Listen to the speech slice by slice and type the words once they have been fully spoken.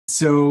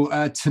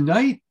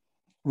Tonight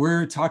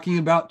we're talking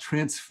about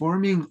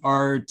transforming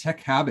our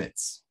tech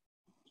habits.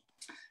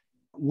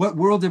 What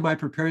world am I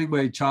preparing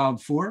my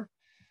child for?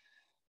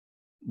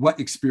 What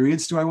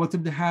experience do I want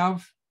them to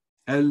have?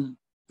 And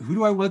who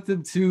do I want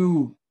them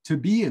to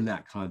be in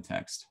that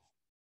context?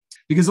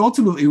 Because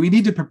ultimately, we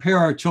need to prepare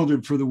our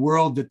children for the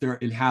world that they're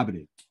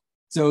inhabiting.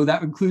 So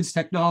that includes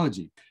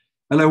technology.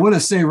 And I want to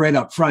say right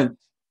up front,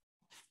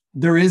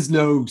 there is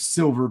no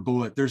silver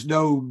bullet. There's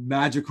no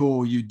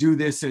magical, you do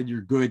this and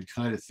you're good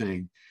kind of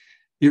thing.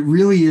 It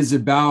really is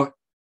about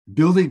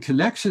building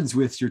connections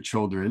with your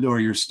children or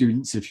your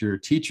students if you're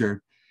a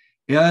teacher,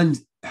 and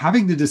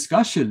having the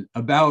discussion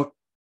about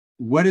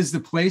what is the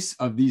place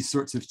of these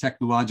sorts of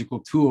technological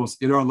tools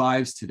in our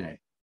lives today.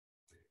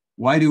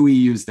 Why do we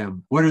use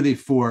them? What are they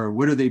for?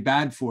 What are they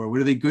bad for? What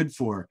are they good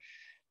for?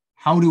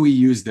 How do we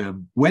use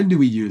them? When do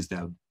we use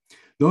them?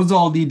 Those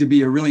all need to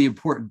be a really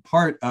important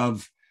part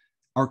of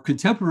our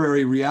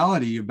contemporary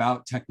reality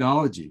about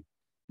technology.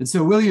 And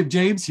so William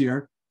James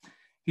here,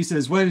 he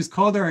says, what is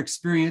called our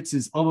experience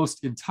is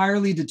almost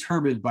entirely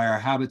determined by our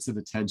habits of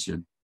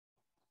attention.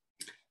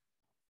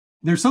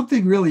 There's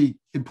something really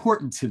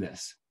important to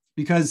this,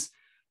 because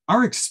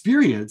our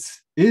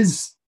experience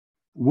is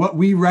what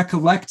we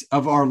recollect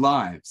of our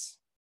lives.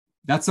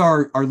 That's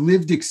our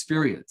lived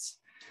experience.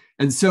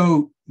 And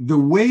so the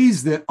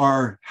ways that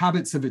our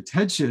habits of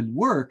attention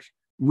work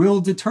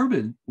will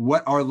determine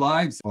what our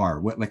lives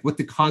are, what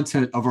the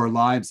content of our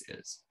lives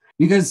is.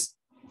 Because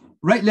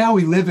right now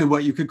we live in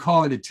what you could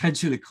call an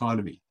attention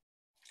economy.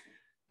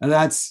 And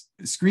that's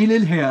screen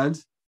in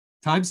hand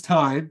times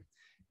time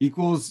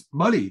equals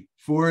money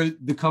for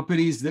the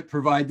companies that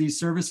provide these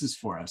services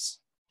for us.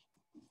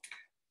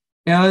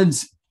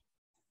 And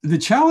the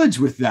challenge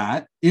with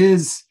that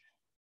is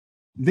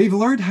they've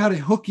learned how to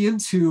hook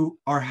into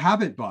our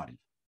habit body,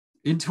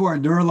 into our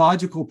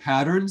neurological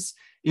patterns,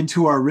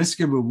 into our risk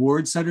and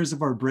reward centers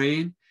of our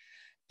brain.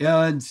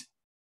 And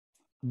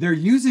they're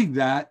using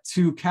that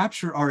to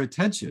capture our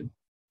attention.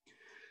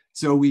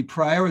 So we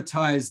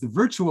prioritize the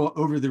virtual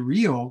over the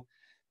real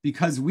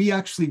because we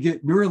actually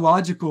get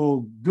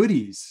neurological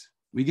goodies.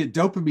 We get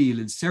dopamine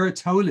and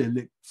serotonin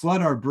that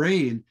flood our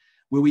brain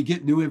when we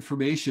get new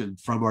information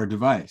from our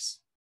device.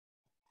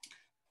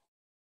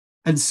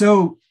 And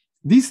so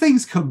these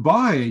things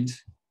combined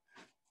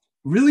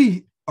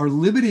really are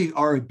limiting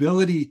our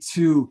ability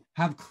to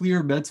have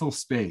clear mental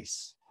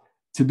space,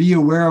 to be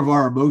aware of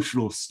our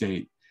emotional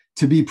state,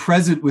 to be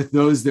present with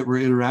those that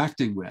we're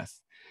interacting with.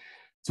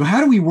 So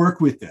how do we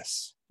work with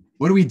this?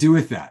 What do we do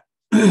with that?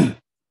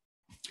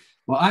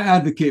 Well, I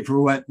advocate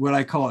for what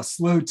I call a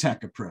slow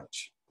tech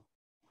approach.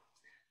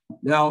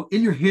 Now,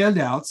 in your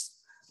handouts,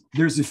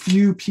 there's a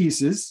few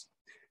pieces.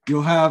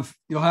 You'll have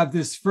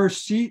this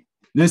first sheet.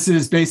 This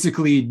is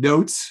basically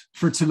notes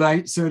for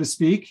tonight, so to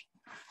speak.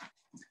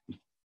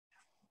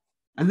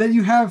 And then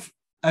you have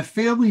a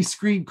family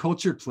screen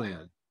culture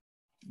plan.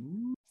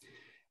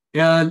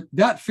 And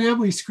that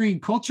family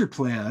screen culture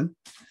plan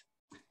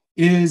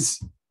is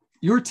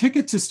your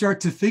ticket to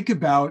start to think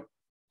about,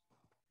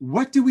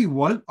 what do we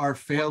want our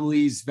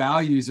family's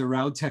values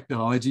around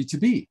technology to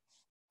be?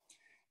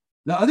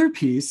 The other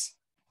piece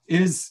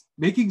is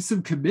making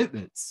some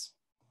commitments.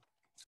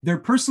 They're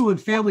personal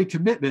and family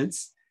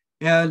commitments.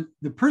 And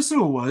the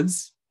personal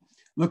ones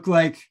look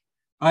like,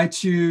 I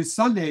choose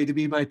Sunday to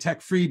be my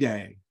tech-free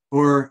day,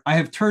 or I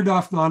have turned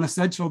off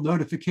non-essential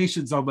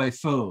notifications on my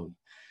phone.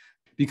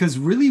 Because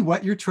really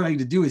what you're trying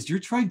to do is you're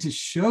trying to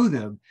show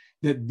them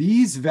that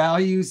these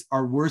values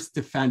are worth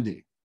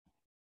defending.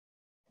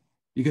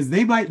 Because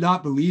they might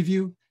not believe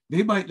you,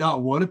 they might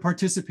not want to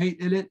participate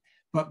in it,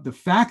 but the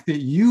fact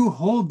that you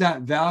hold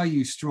that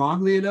value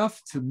strongly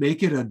enough to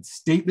make it a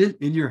statement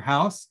in your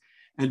house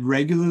and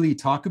regularly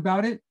talk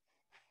about it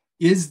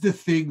is the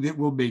thing that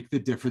will make the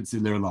difference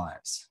in their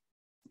lives.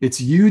 It's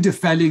you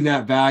defending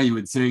that value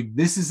and saying,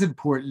 this is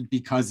important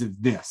because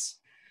of this.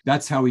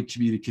 That's how we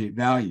communicate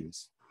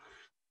values.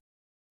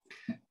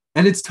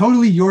 And it's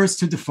totally yours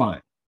to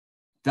define.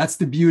 That's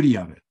the beauty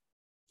of it.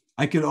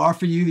 I can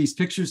offer you these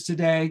pictures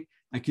today.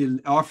 I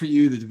can offer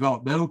you the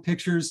developmental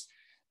pictures,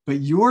 but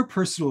your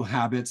personal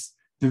habits,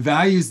 the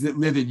values that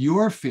live in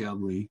your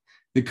family,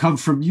 that come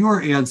from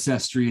your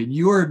ancestry and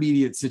your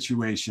immediate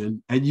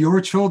situation and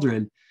your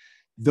children,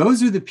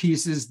 those are the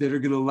pieces that are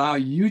going to allow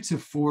you to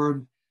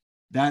form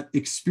that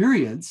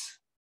experience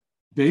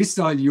based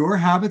on your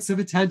habits of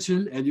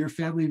attention and your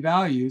family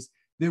values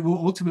that will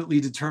ultimately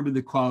determine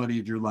the quality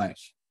of your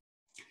life.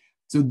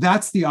 So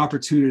that's the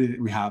opportunity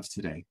that we have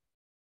today.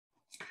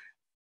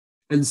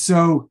 And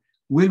so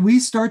when we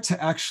start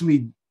to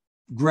actually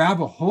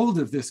grab a hold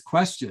of this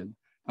question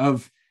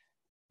of,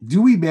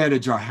 do we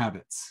manage our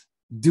habits?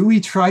 Do we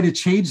try to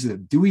change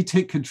them? Do we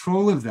take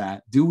control of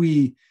that? Do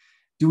we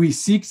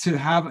seek to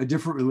have a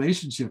different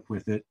relationship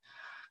with it?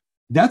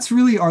 That's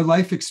really our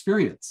life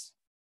experience.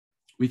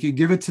 We can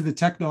give it to the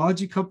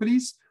technology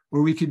companies,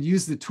 or we can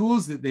use the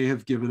tools that they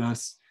have given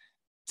us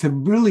to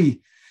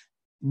really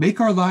make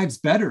our lives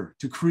better,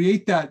 to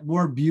create that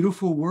more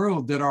beautiful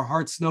world that our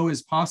hearts know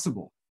is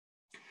possible.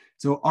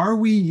 So are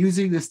we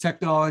using this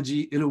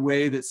technology in a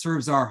way that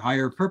serves our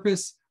higher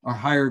purpose, our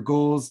higher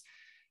goals,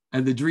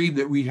 and the dream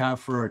that we have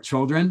for our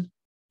children?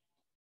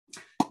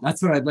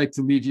 That's what I'd like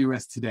to leave you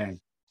with today.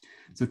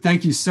 So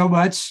thank you so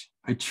much.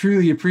 I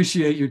truly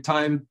appreciate your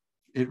time.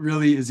 It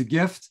really is a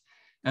gift.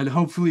 And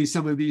hopefully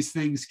some of these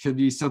things can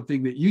be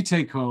something that you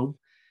take home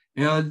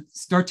and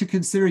start to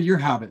consider your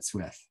habits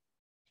with.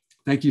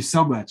 Thank you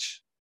so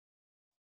much.